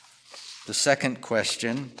The second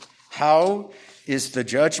question, how is the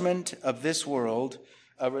judgment of this world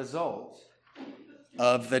a result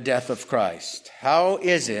of the death of Christ? How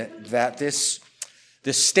is it that this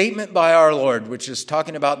statement by our Lord, which is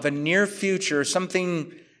talking about the near future,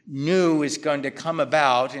 something new is going to come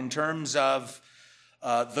about in terms of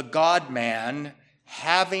the God-man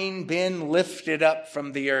having been lifted up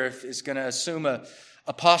from the earth, is going to assume a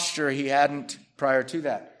posture he hadn't prior to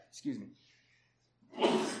that. Excuse me.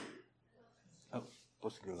 Oh,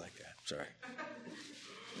 supposed to go like that. Sorry.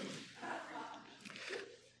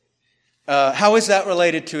 How is that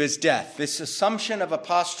related to his death? This assumption of a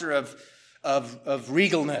posture of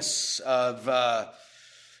regalness, of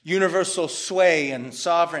universal sway and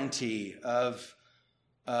sovereignty, of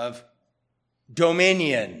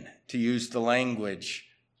dominion, to use the language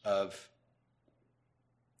of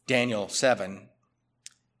Daniel 7,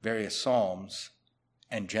 various Psalms,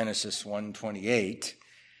 and Genesis 1:28.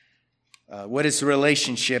 What is the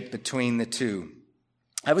relationship between the two?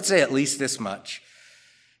 I would say at least this much.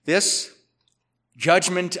 This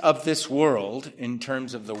judgment of this world, in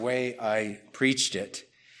terms of the way I preached it,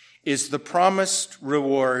 is the promised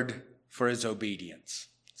reward for his obedience.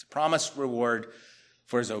 It's a promised reward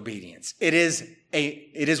for his obedience. It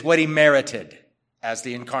is what he merited as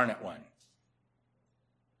the incarnate one.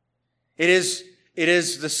 It is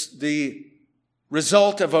the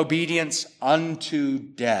result of obedience unto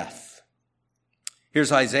death.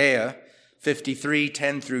 Here's Isaiah 53,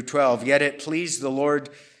 10 through 12. Yet it pleased the Lord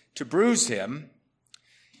to bruise him.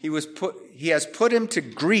 He has put him to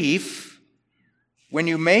grief. When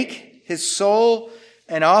you make his soul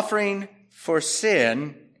an offering for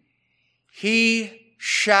sin, he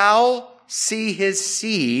shall see his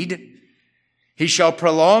seed. He shall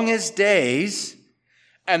prolong his days,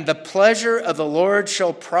 and the pleasure of the Lord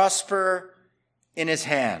shall prosper in his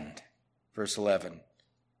hand. Verse 11.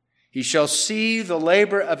 He shall see the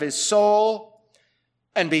labor of his soul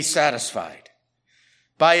and be satisfied.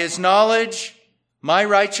 By his knowledge, my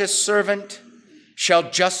righteous servant shall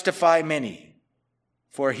justify many,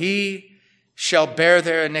 for he shall bear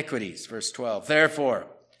their iniquities. Verse 12. Therefore,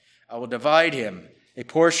 I will divide him a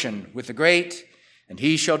portion with the great, and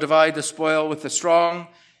he shall divide the spoil with the strong,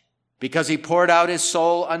 because he poured out his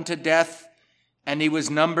soul unto death, and he was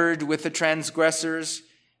numbered with the transgressors,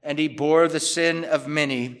 and he bore the sin of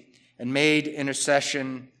many, and made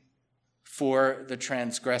intercession for the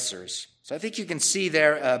transgressors. So I think you can see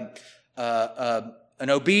there an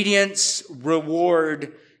obedience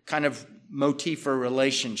reward kind of motif or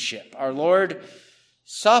relationship. Our Lord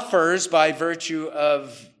suffers by virtue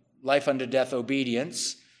of life unto death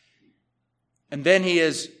obedience, and then he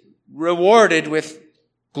is rewarded with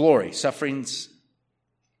glory, sufferings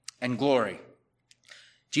and glory.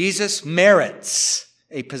 Jesus merits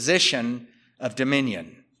a position of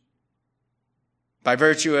dominion by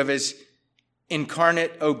virtue of his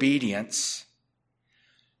incarnate obedience.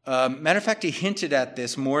 Matter of fact, he hinted at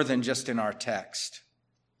this more than just in our text.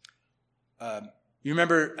 You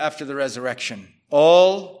remember after the resurrection,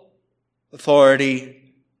 all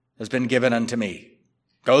authority has been given unto me.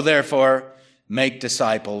 Go therefore, make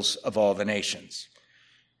disciples of all the nations.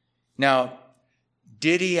 Now,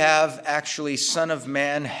 did he have actually Son of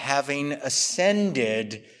Man having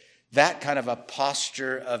ascended that kind of a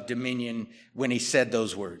posture of dominion when he said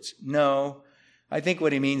those words? No. I think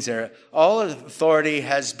what he means there, all authority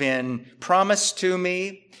has been promised to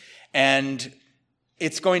me, and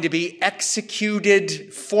it's going to be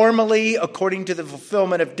executed formally according to the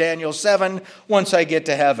fulfillment of Daniel 7 once I get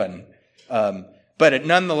to heaven. But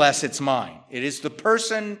nonetheless, it's mine. It is the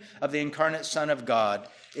person of the incarnate Son of God.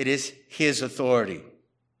 It is his authority.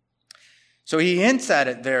 So he hints at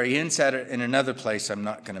it there. He hints at it in another place I'm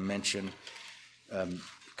not going to mention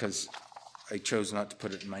because I chose not to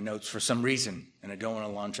put it in my notes for some reason, and I don't want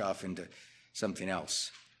to launch off into something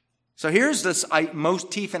else. So here's this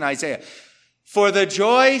motif in Isaiah. For the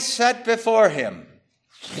joy set before him,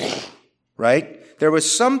 right? There was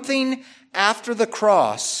something after the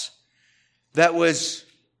cross that was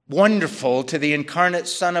wonderful to the incarnate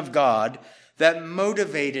Son of God that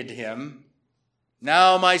motivated him.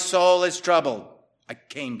 Now my soul is troubled. I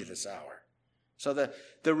came to this hour. So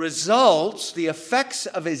the results, the effects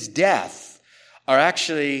of his death were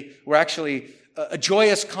actually a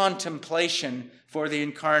joyous contemplation for the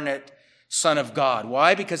incarnate Son of God.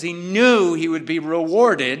 Why? Because he knew he would be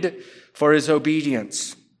rewarded for his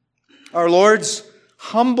obedience. Our Lord's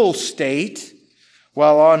humble state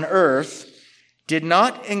while on earth did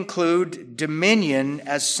not include dominion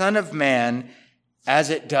as Son of Man as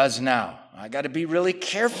it does now. I got to be really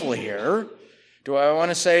careful here. Do I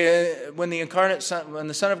want to say when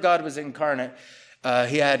the Son of God was incarnate,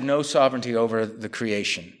 he had no sovereignty over the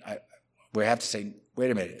creation. We have to say,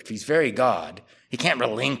 wait a minute, if he's very God, he can't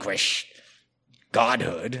relinquish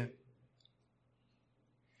godhood.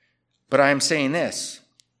 But I am saying this,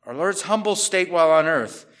 our Lord's humble state while on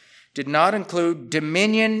earth did not include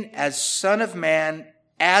dominion as Son of Man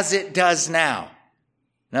as it does now.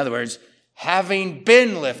 In other words, having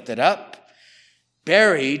been lifted up,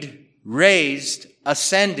 buried, raised,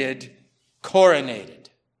 ascended, coronated.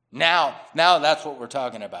 Now that's what we're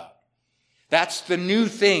talking about. That's the new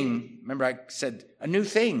thing. Remember I said a new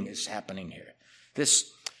thing is happening here.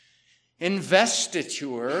 This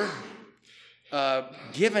investiture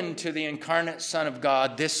given to the incarnate Son of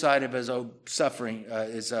God this side of his suffering,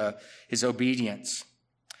 his obedience.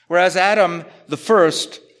 Whereas Adam the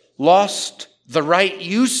first lost the right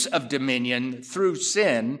use of dominion through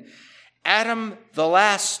sin, Adam the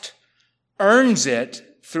last earns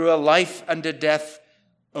it through a life unto death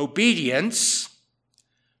obedience,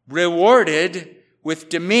 rewarded with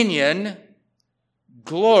dominion,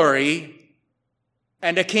 glory,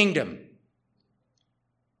 and a kingdom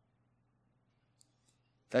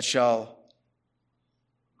that shall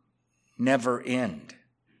never end.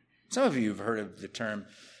 Some of you have heard of the term,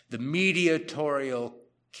 the mediatorial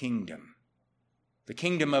kingdom, the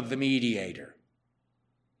kingdom of the mediator.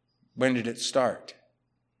 When did it start?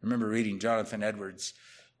 I remember reading Jonathan Edwards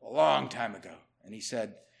a long time ago, and he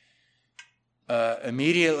said,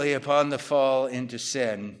 immediately upon the fall into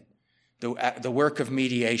sin, the work of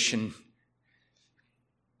mediation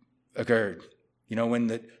occurred. You know,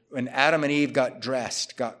 when Adam and Eve got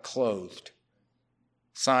dressed, got clothed,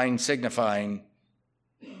 sign signifying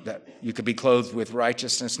that you could be clothed with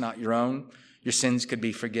righteousness, not your own. Your sins could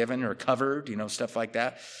be forgiven or covered, stuff like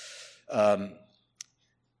that.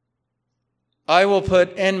 I will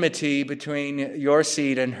put enmity between your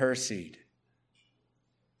seed and her seed.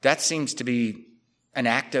 That seems to be an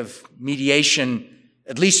act of mediation,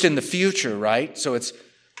 at least in the future, right? So it's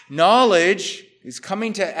knowledge is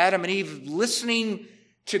coming to Adam and Eve, listening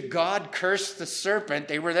to God curse the serpent.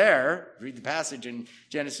 They were there. Read the passage in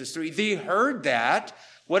Genesis 3. They heard that.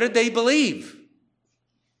 What did they believe?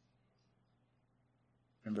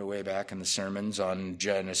 Remember way back in the sermons on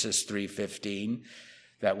Genesis 3:15,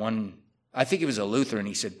 that one, I think he was a Lutheran,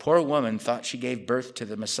 he said, poor woman thought she gave birth to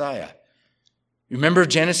the Messiah. You remember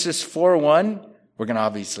Genesis 4:1? We're going to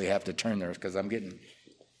obviously have to turn there because I'm getting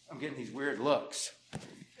these weird looks.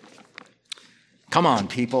 Come on,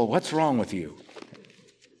 people, what's wrong with you?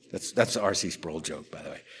 That's the R.C. Sproul joke, by the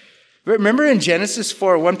way. Remember in Genesis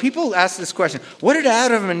 4:1, people ask this question, what did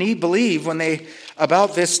Adam and Eve believe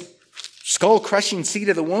about this skull-crushing seed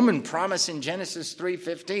of the woman promised in Genesis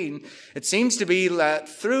 3:15? It seems to be that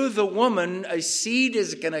through the woman, a seed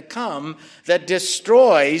is going to come that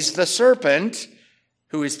destroys the serpent,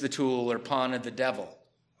 who is the tool or pawn of the devil.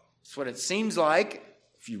 That's what it seems like.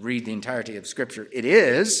 If you read the entirety of Scripture, it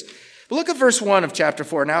is. But look at verse 1 of chapter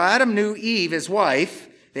 4. Now Adam knew Eve, his wife.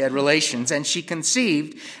 They had relations, and she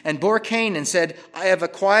conceived and bore Cain and said, I have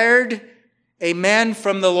acquired a man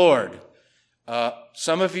from the Lord.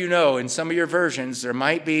 Some of you know, in some of your versions, there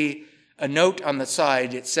might be a note on the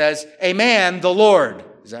side. It says, a man, the Lord.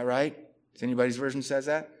 Is that right? Does anybody's version says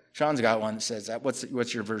that? Sean's got one that says that.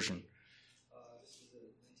 What's your version?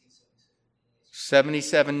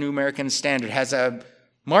 77 New American Standard has a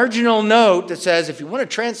marginal note that says, if you want to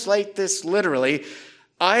translate this literally,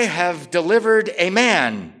 I have delivered a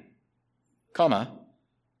man, comma,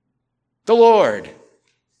 the Lord.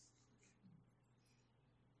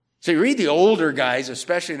 So you read the older guys,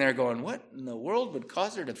 especially, and they're going, what in the world would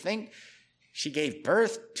cause her to think she gave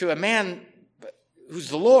birth to a man who's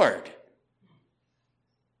the Lord?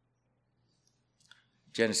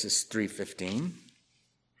 Genesis 3:15.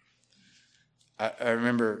 I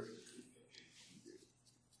remember,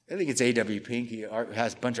 I think it's A.W. Pink. He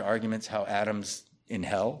has a bunch of arguments how Adam's in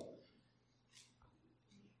hell.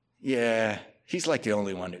 Yeah, he's like the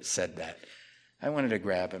only one that said that. I wanted to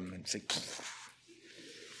grab him and say,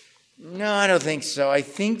 no, I don't think so. I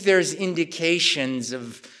think there's indications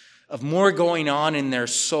of more going on in their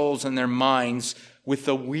souls and their minds with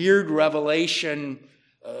the weird revelation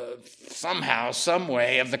somehow, some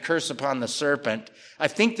way of the curse upon the serpent. I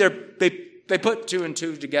think they put two and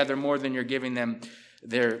two together more than you're giving them.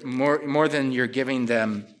 More than you're giving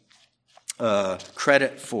them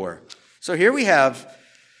credit for. So here we have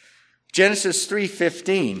Genesis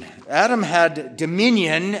 3:15. Adam had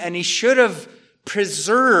dominion, and he should have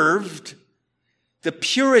preserved the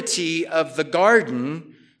purity of the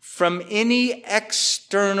garden from any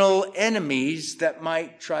external enemies that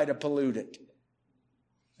might try to pollute it.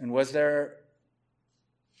 And was there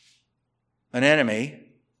an enemy?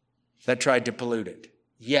 that tried to pollute it?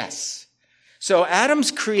 Yes. So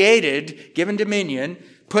Adam's created, given dominion,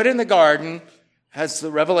 put in the garden, has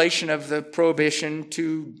the revelation of the prohibition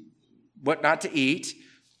to what not to eat,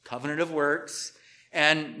 covenant of works,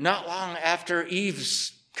 and not long after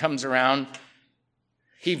Eve comes around,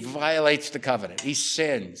 he violates the covenant. He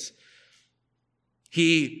sins.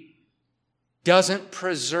 He doesn't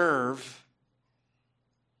preserve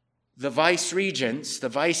the vice regent's, the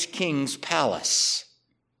vice king's palace,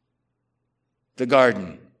 the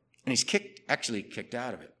garden. And he's actually kicked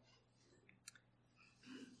out of it.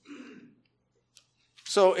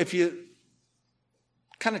 So if you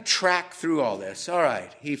kind of track through all this, all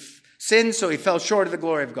right, he sinned, so he fell short of the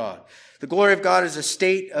glory of God. The glory of God is a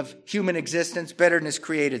state of human existence better than his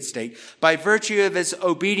created state. By virtue of his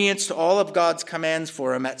obedience to all of God's commands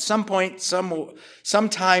for him, at some point,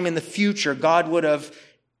 sometime in the future, God would have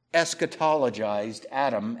eschatologized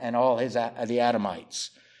Adam and all the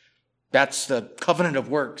Adamites. That's the covenant of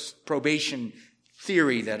works, probation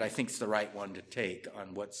theory that I think is the right one to take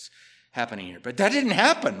on what's happening here. But that didn't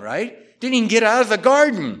happen, right? Didn't even get out of the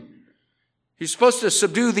garden. He's supposed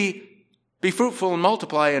to be fruitful and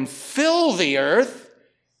multiply and fill the earth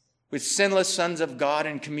with sinless sons of God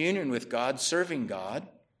in communion with God, serving God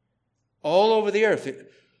all over the earth.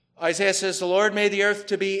 Isaiah says, the Lord made the earth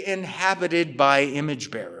to be inhabited by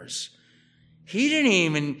image bearers. They didn't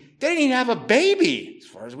even have a baby, as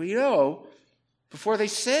far as we know, before they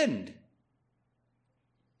sinned.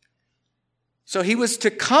 So he was to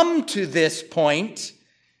come to this point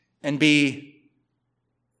and be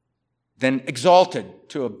then exalted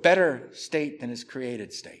to a better state than his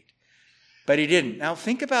created state. But he didn't. Now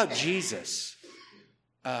think about Jesus.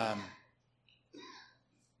 Our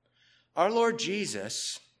Lord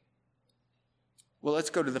Jesus, well,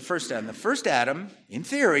 let's go to the first Adam. The first Adam, in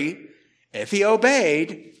theory, if he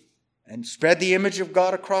obeyed and spread the image of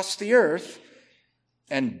God across the earth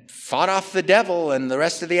and fought off the devil, and the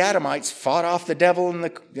rest of the Adamites fought off the devil and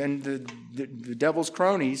the devil's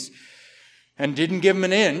cronies and didn't give him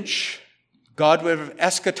an inch, God would have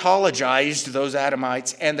eschatologized those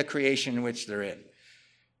Adamites and the creation in which they're in.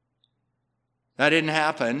 That didn't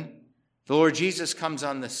happen. The Lord Jesus comes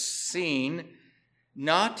on the scene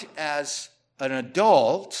not as an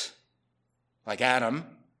adult, like Adam,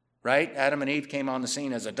 right? Adam and Eve came on the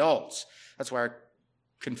scene as adults. That's why our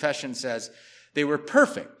confession says they were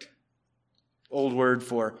perfect. Old word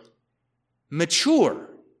for mature.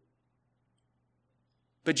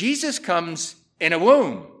 But Jesus comes in a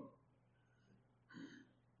womb.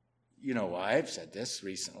 You know why? I've said this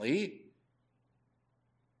recently.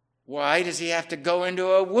 Why does he have to go into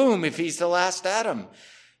a womb if he's the last Adam?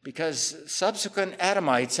 Because subsequent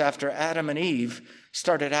Adamites after Adam and Eve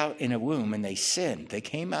started out in a womb and they sinned. They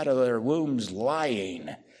came out of their wombs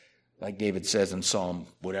lying, like David says in Psalm,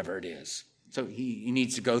 whatever it is. So he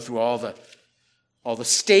needs to go through all the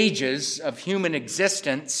stages of human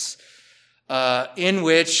existence in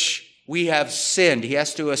which we have sinned. He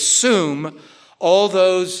has to assume all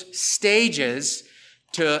those stages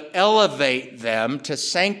to elevate them, to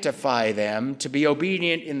sanctify them, to be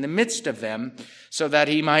obedient in the midst of them, so that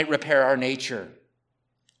he might repair our nature.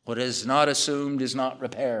 What is not assumed is not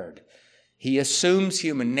repaired. He assumes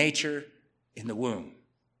human nature in the womb.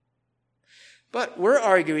 But we're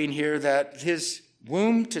arguing here that his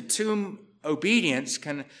womb to tomb obedience we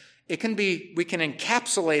can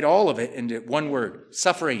encapsulate all of it into one word: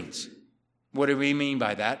 sufferings. What do we mean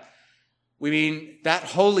by that? We mean that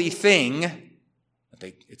holy thing, I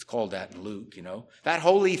think it's called that in Luke, that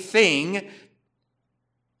holy thing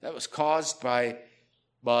that was caused by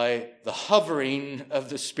the hovering of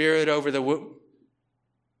the Spirit over the womb.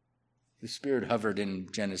 The Spirit hovered in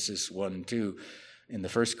Genesis 1-2 in the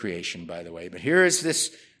first creation, by the way. But here is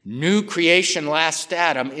this new creation, last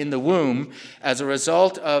Adam, in the womb as a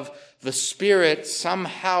result of the Spirit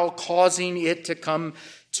somehow causing it to come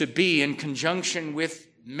to be in conjunction with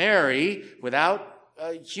Mary without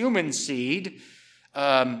a human seed.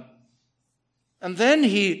 And then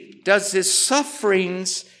he does his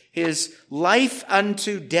sufferings, his life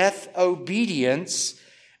unto death obedience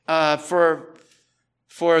for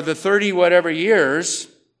the 30 whatever years.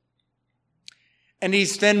 And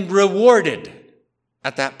he's then rewarded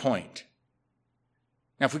at that point.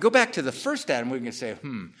 Now, if we go back to the first Adam, we can say,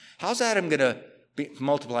 how's Adam going to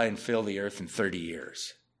multiply and fill the earth in 30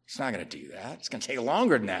 years? He's not going to do that. It's going to take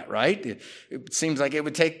longer than that, right? It seems like it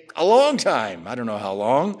would take a long time. I don't know how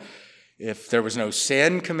long. If there was no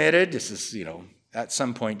sin committed, this is, at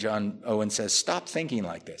some point, John Owen says, stop thinking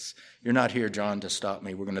like this. You're not here, John, to stop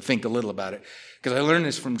me. We're going to think a little about it. Because I learned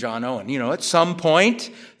this from John Owen. At some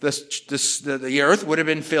point, the earth would have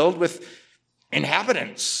been filled with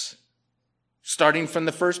inhabitants. starting from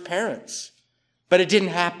the first parents. But it didn't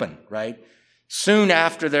happen, right? Soon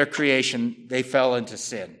after their creation, they fell into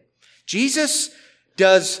sin. Jesus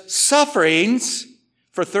does sufferings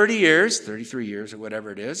for 30 years, 33 years or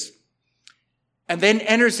whatever it is, and then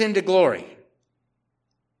enters into glory.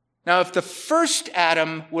 Now, if the first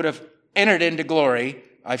Adam would have entered into glory,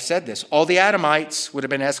 I've said this, all the Adamites would have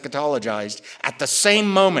been eschatologized at the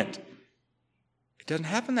same moment. It doesn't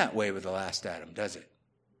happen that way with the last Adam, does it?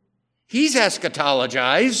 He's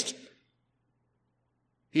eschatologized.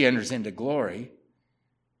 He enters into glory.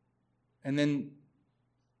 And then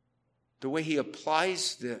the way he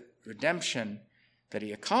applies the redemption that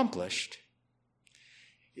he accomplished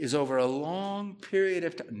is over a long period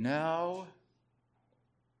of time. Now,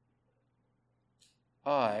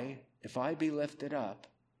 if I be lifted up,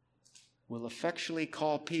 will effectually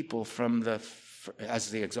call people as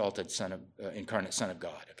the exalted incarnate Son of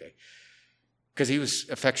God, okay? Because he was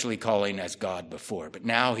effectually calling as God before, but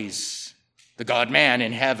now he's the God-man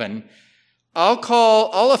in heaven. I'll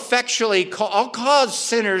cause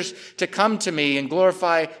sinners to come to me and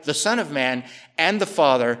glorify the Son of Man and the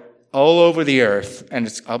Father all over the earth. And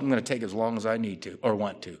I'm going to take as long as I need to or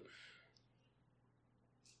want to.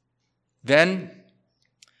 Then,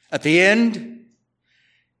 at the end,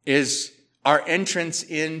 is our entrance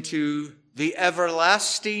into the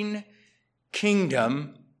everlasting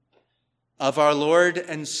kingdom of our Lord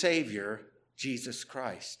and Savior, Jesus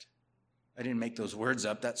Christ. I didn't make those words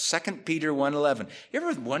up. That's 2 Peter 1:11. You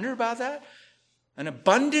ever wonder about that? An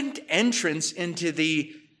abundant entrance into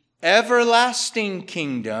the everlasting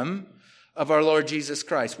kingdom of our Lord Jesus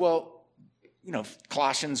Christ. Well,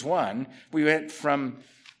 Colossians 1, we went from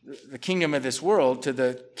the kingdom of this world to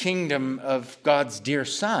the kingdom of God's dear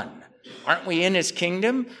Son. Aren't we in his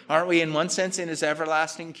kingdom? Aren't we in one sense in his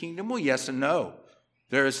everlasting kingdom? Well, yes and no.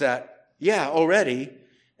 There's that, already,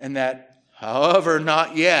 and that, however,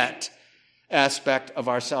 not yet aspect of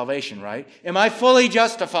our salvation, right? Am I fully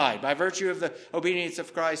justified by virtue of the obedience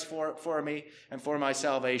of Christ for me and for my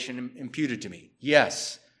salvation imputed to me?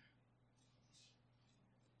 Yes.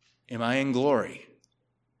 Am I in glory?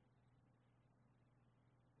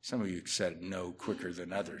 Some of you said no quicker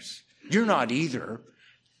than others. You're not either.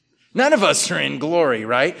 None of us are in glory,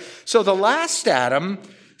 right? So the last Adam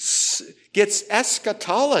gets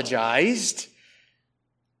eschatologized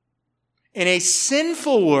in a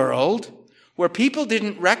sinful world where people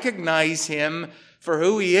didn't recognize him for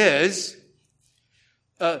who he is.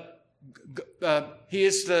 He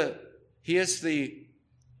is the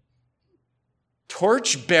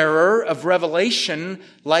torchbearer of revelation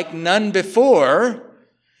like none before.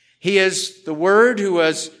 He is the Word who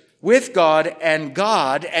was with God and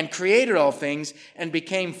created all things and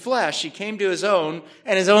became flesh. He came to his own,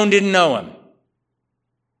 and his own didn't know him.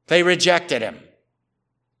 They rejected him.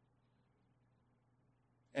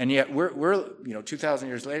 And yet we're 2,000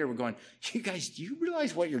 years later, we're going, you guys, do you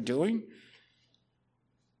realize what you're doing?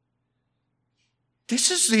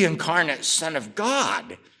 This is the incarnate Son of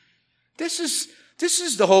God. This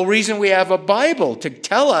is the whole reason we have a Bible, to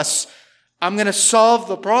tell us, I'm going to solve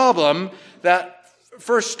the problem that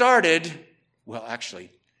first started, well,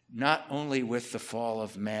 actually, not only with the fall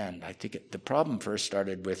of man. I think the problem first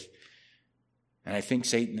started with, and I think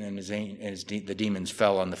Satan and the demons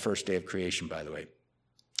fell on the first day of creation, by the way.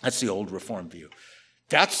 That's the old Reformed view.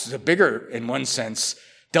 That's the bigger, in one sense,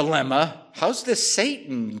 dilemma. How's this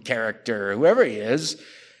Satan character, whoever he is,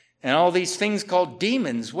 and all these things called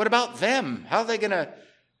demons, what about them? How are they going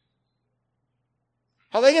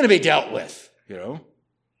to be dealt with,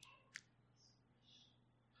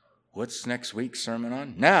 What's next week's sermon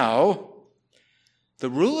on? Now, the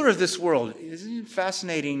ruler of this world, isn't it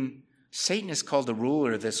fascinating? Satan is called the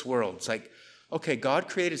ruler of this world. It's like, okay, God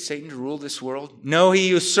created Satan to rule this world? No, he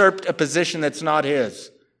usurped a position that's not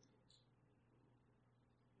his.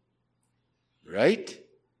 Right?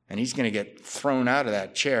 And he's going to get thrown out of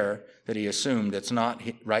that chair that he assumed that's not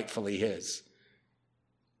rightfully his.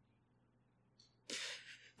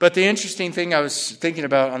 But the interesting thing I was thinking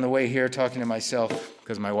about on the way here, talking to myself,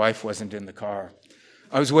 because my wife wasn't in the car,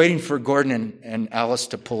 I was waiting for Gordon and Alice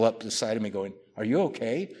to pull up beside of me going, are you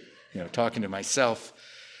okay? Talking to myself.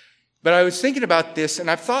 But I was thinking about this, and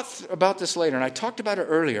I've thought about this later, and I talked about it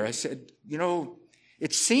earlier. I said,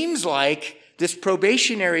 it seems like this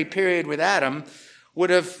probationary period with Adam would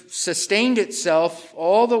have sustained itself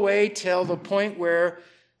all the way till the point where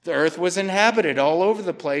the earth was inhabited all over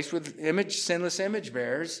the place with sinless image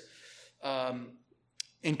bearers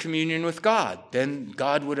in communion with God. Then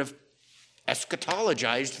God would have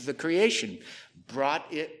eschatologized the creation,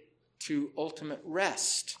 brought it to ultimate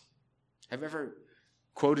rest. Have you ever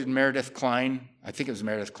quoted Meredith Kline. I think it was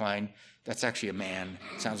Meredith Kline. That's actually a man.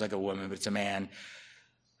 It sounds like a woman, but it's a man,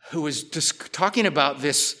 who was just talking about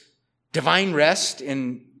this divine rest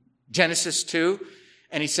in Genesis 2.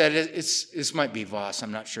 And he said, this might be Voss,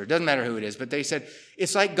 I'm not sure. It doesn't matter who it is. But they said,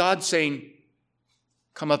 it's like God saying,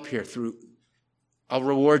 come up here I'll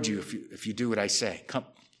reward you if you do what I say.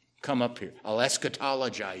 Come up here. I'll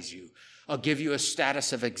eschatologize you. I'll give you a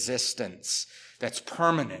status of existence that's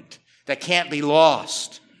permanent, that can't be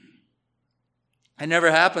lost. It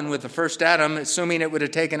never happened with the first Adam, assuming it would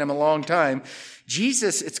have taken him a long time.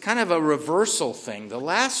 Jesus, it's kind of a reversal thing. The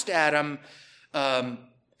last Adam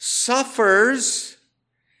suffers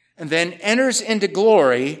and then enters into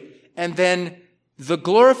glory, and then the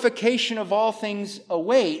glorification of all things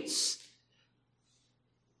awaits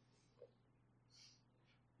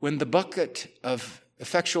when the bucket of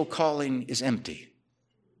effectual calling is empty.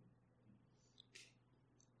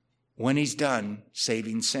 When he's done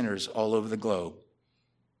saving sinners all over the globe,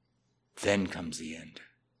 then comes the end.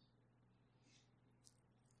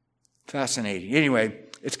 Fascinating. Anyway,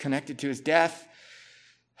 it's connected to his death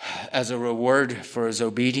as a reward for his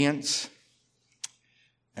obedience.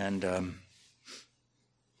 And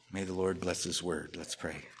may the Lord bless his word. Let's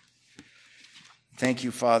pray. Thank you,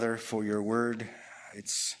 Father, for your word.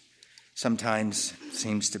 It's sometimes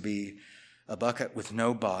seems to be a bucket with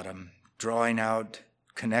no bottom, drawing out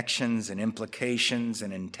connections and implications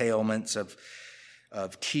and entailments of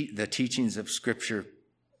the teachings of Scripture.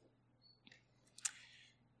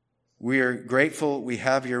 We are grateful we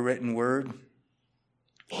have your written word.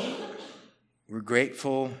 We're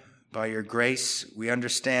grateful by your grace. We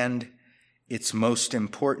understand its most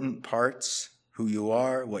important parts, who you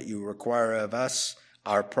are, what you require of us,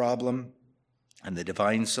 our problem, and the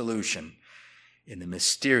divine solution in the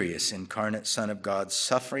mysterious incarnate Son of God's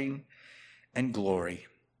suffering and glory.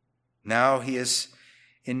 Now he is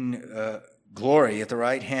in glory at the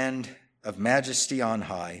right hand of majesty on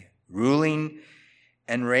high, ruling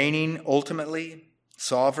and reigning ultimately,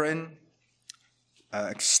 sovereign,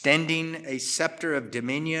 extending a scepter of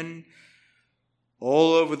dominion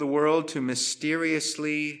all over the world to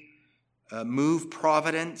mysteriously move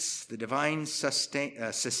providence, the divine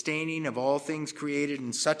sustaining of all things created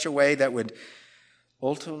in such a way that would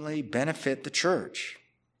ultimately benefit the church.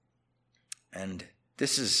 And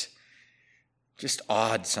this is just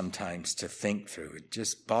odd sometimes to think through. It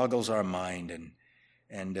just boggles our mind.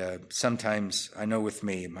 And sometimes, I know with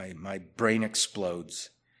me, my brain explodes.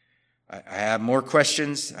 I have more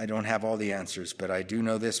questions. I don't have all the answers, but I do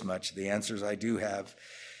know this much. The answers I do have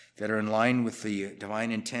that are in line with the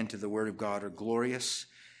divine intent of the Word of God are glorious.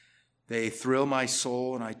 They thrill my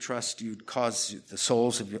soul, and I trust you'd cause the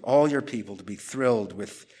souls of all your people to be thrilled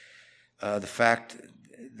with the fact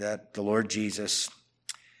that the Lord Jesus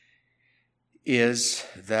is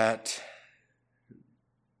that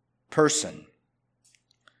person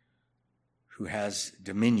who has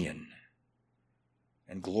dominion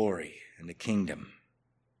and glory and a kingdom.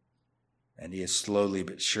 And he is slowly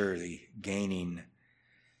but surely gaining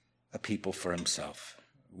a people for himself.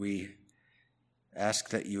 We ask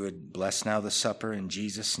that you would bless now the supper in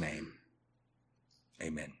Jesus' name.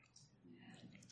 Amen.